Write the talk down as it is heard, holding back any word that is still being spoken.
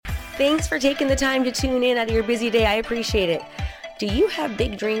Thanks for taking the time to tune in out of your busy day. I appreciate it. Do you have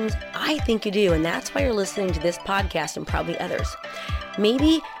big dreams? I think you do, and that's why you're listening to this podcast and probably others.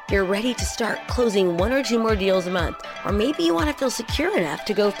 Maybe you're ready to start closing 1 or 2 more deals a month, or maybe you want to feel secure enough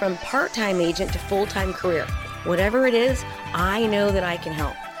to go from part-time agent to full-time career. Whatever it is, I know that I can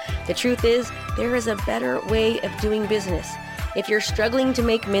help. The truth is, there is a better way of doing business. If you're struggling to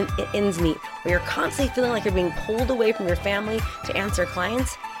make ends meet, or you're constantly feeling like you're being pulled away from your family to answer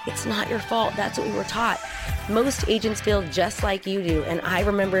clients, it's not your fault. That's what we were taught. Most agents feel just like you do, and I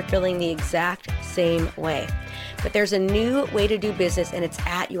remember feeling the exact same way. But there's a new way to do business, and it's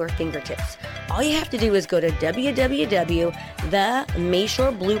at your fingertips. All you have to do is go to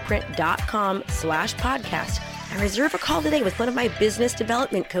www.themayshoreblueprint.com/podcast and reserve a call today with one of my business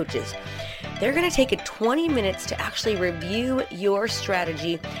development coaches. They're going to take 20 minutes to actually review your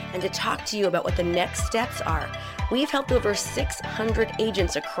strategy and to talk to you about what the next steps are. We've helped over 600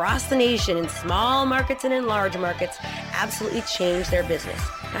 agents across the nation in small markets and in large markets absolutely change their business.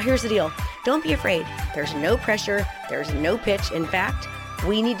 Now here's the deal. Don't be afraid. There's no pressure. There's no pitch. In fact,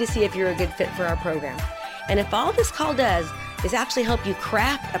 we need to see if you're a good fit for our program. And if all this call does is actually help you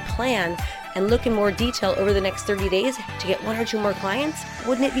craft a plan and look in more detail over the next 30 days to get 1 or 2 more clients,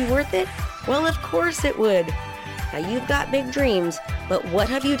 wouldn't it be worth it? Well, of course it would. Now you've got big dreams, but what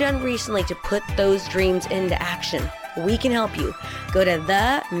have you done recently to put those dreams into action? We can help you. Go to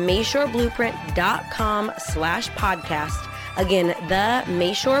themayshoreblueprint.com/podcast. Again,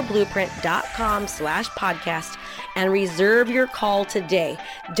 themayshoreblueprint.com/podcast and reserve your call today.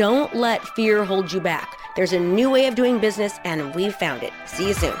 Don't let fear hold you back. There's a new way of doing business and we've found it. See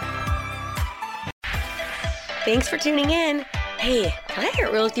you soon. Thanks for tuning in. Hey, can I get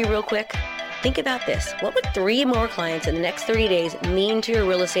real with you real quick? Think about this. What would 3 more clients in the next 30 days mean to your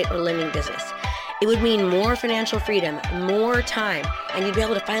real estate or lending business? It would mean more financial freedom, more time, and you'd be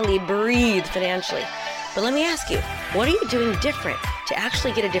able to finally breathe financially. But let me ask you, what are you doing different to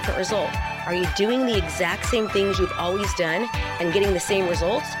actually get a different result? Are you doing the exact same things you've always done and getting the same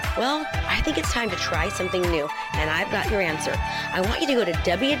results? Well, I think it's time to try something new, and I've got your answer. I want you to go to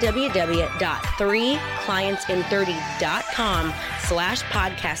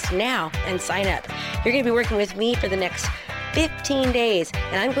www.3clientsin30.com/podcast now and sign up. You're going to be working with me for the next 15 days,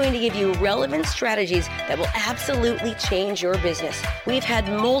 and I'm going to give you relevant strategies that will absolutely change your business. We've had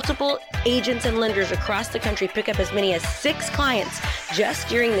multiple agents and lenders across the country pick up as many as 6 clients just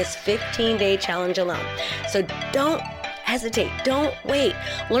during this 15-day challenge alone. So don't hesitate. Don't wait.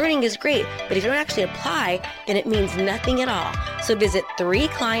 Learning is great, but if you don't actually apply, then it means nothing at all. So visit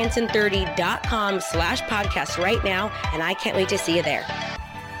 3clientsin30.com/podcast right now, and I can't wait to see you there.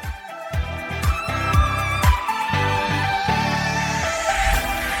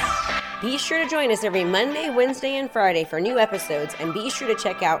 Be sure to join us every Monday, Wednesday, and Friday for new episodes, and be sure to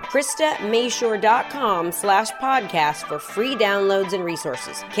check out KristaMayshore.com/podcast for free downloads and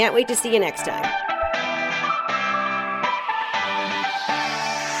resources. Can't wait to see you next time.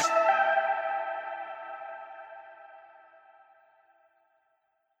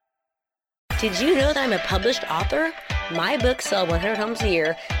 Did you know that I'm a published author? My book, Sell 100 Homes a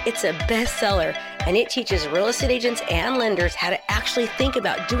Year, it's a bestseller, and it teaches real estate agents and lenders how to actually think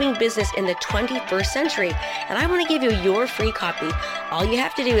about doing business in the 21st century. And I want to give you your free copy. All you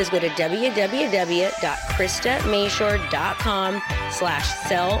have to do is go to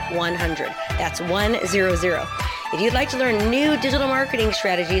www.KristaMayshore.com/sell100. That's 100. If you'd like to learn new digital marketing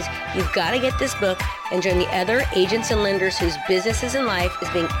strategies, you've got to get this book and join the other agents and lenders whose businesses and life is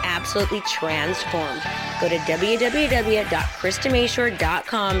being absolutely transformed. Go to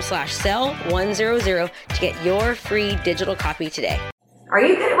www.KristaMayshore.com/sell100 to get your free digital copy today. Are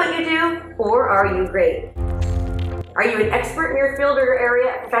you good at what you do, or are you great? Are you an expert in your field or your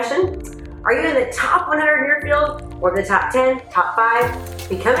area of profession? Are you in the top 100 in your field, or the top 10, top 5?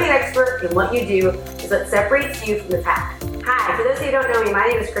 Becoming an expert in what you do is what separates you from the pack. Hi, for those of you who don't know me, my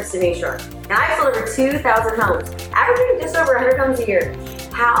name is Krista Mayshore, and I've sold over 2,000 homes, averaging just over 100 homes a year.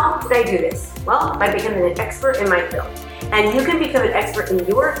 How did I do this? Well, by becoming an expert in my field. And you can become an expert in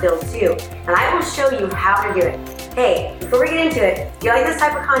your field too, and I will show you how to do it. Hey, before we get into it, if you like this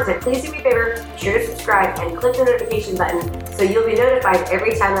type of content, please do me a favor, be sure to subscribe and click the notification button so you'll be notified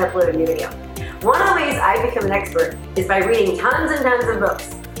every time I upload a new video. One of the ways I become an expert is by reading tons and tons of books.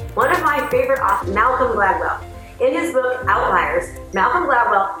 One of my favorite authors, Malcolm Gladwell. In his book, Outliers, Malcolm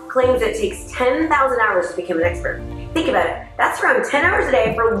Gladwell claims it takes 10,000 hours to become an expert. Think about it. That's around 10 hours a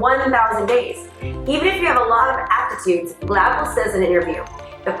day for 1,000 days. Even if you have a lot of aptitudes, Gladwell says in an interview,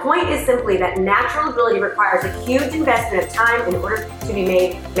 the point is simply that natural ability requires a huge investment of time in order to be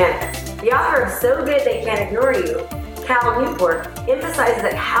made manifest. The author of So Good They Can't Ignore You Cal Newport emphasizes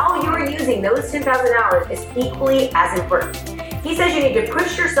that how you are using those 10,000 hours is equally as important. He says you need to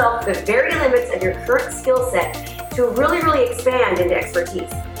push yourself to the very limits of your current skill set to really expand into expertise.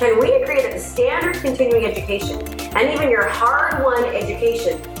 Can we agree that the standard continuing education and even your hard-won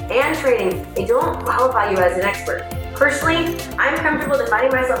education and training, they don't qualify you as an expert? Personally, I'm comfortable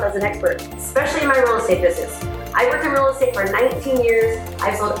defining myself as an expert, especially in my real estate business. I worked in real estate for 19 years.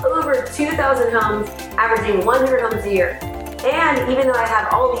 I've sold over 2,000 homes, averaging 100 homes a year. And even though I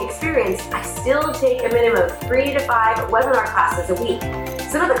have all the experience, I still take a minimum of 3 to 5 webinar classes a week.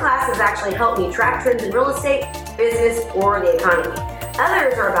 Some of the classes actually help me track trends in real estate, business, or the economy.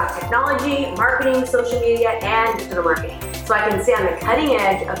 Others are about technology, marketing, social media, and digital marketing, so I can stay on the cutting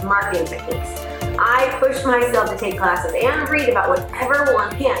edge of marketing techniques. I push myself to take classes and read about whatever will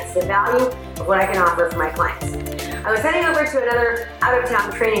enhance the value of what I can offer for my clients. I was heading over to another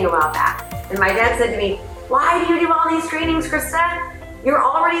out-of-town training a while back, and my dad said to me, "Why do you do all these trainings, Krista? You're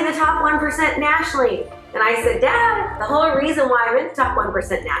already in the top 1% nationally." And I said, "Dad, the whole reason why I'm in the top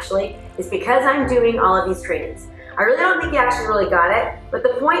 1% nationally is because I'm doing all of these trainings." I really don't think you actually really got it, but the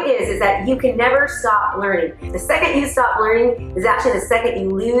point is that you can never stop learning. The second you stop learning is actually the second you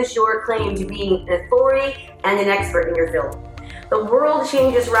lose your claim to being an authority and an expert in your field. The world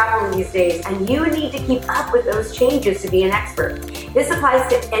changes rapidly these days, and you need to keep up with those changes to be an expert. This applies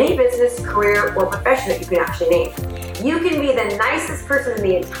to any business, career, or profession that you can actually name. You can be the nicest person in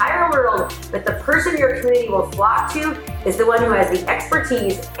the entire world, but the person your community will flock to is the one who has the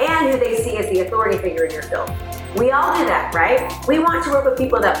expertise and who they see as the authority figure in your field. We all do that, right? We want to work with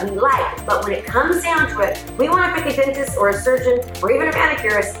people that we like, but when it comes down to it, we want to pick a dentist or a surgeon or even a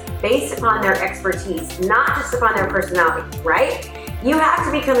manicurist based upon their expertise, not just upon their personality, right? You have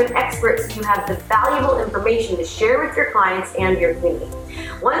to become an expert so you have the valuable information to share with your clients and your community.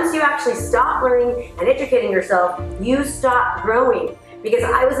 Once you actually stop learning and educating yourself, you stop growing. Because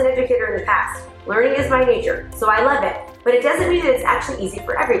I was an educator in the past. Learning is my nature, so I love it. But it doesn't mean that it's actually easy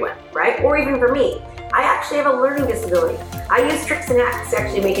for everyone, right? Or even for me. I actually have a learning disability. I use tricks and hacks to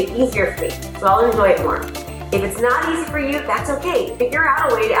actually make it easier for me, so I'll enjoy it more. If it's not easy for you, that's okay. Figure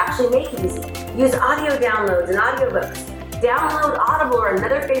out a way to actually make it easy. Use audio downloads and audiobooks. Download Audible or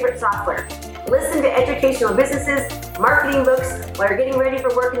another favorite software. Listen to educational businesses, marketing books while you're getting ready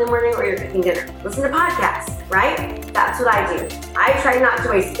for work in the morning or you're cooking dinner. Listen to podcasts, right? That's what I do. I try not to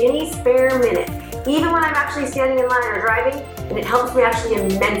waste any spare minute, even when I'm actually standing in line or driving, and it helps me actually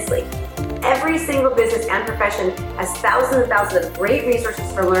immensely. Every single business and profession has thousands and thousands of great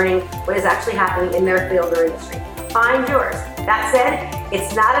resources for learning what is actually happening in their field or industry. Find yours. That said,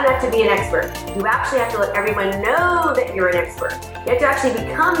 it's not enough to be an expert. You actually have to let everyone know that you're an expert. You have to actually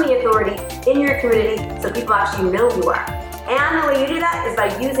become the authority in your community so people actually know you are. And the way you do that is by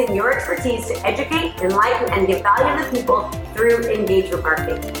using your expertise to educate, enlighten, and give value to people through engagement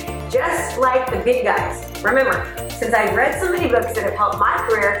marketing. Just like the big guys. Remember, since I've read so many books that have helped my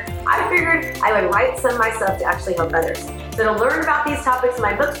career, I figured I would write some myself to actually help others. So to learn about these topics in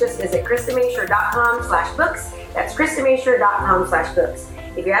my books, just visit KristaMashore.com/books. That's KristaMashore.com/books.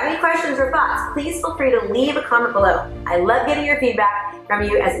 If you have any questions or thoughts, please feel free to leave a comment below. I love getting your feedback from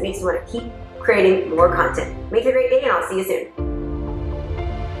you as it makes me want to keep creating more content. Make it a great day, and I'll see you soon.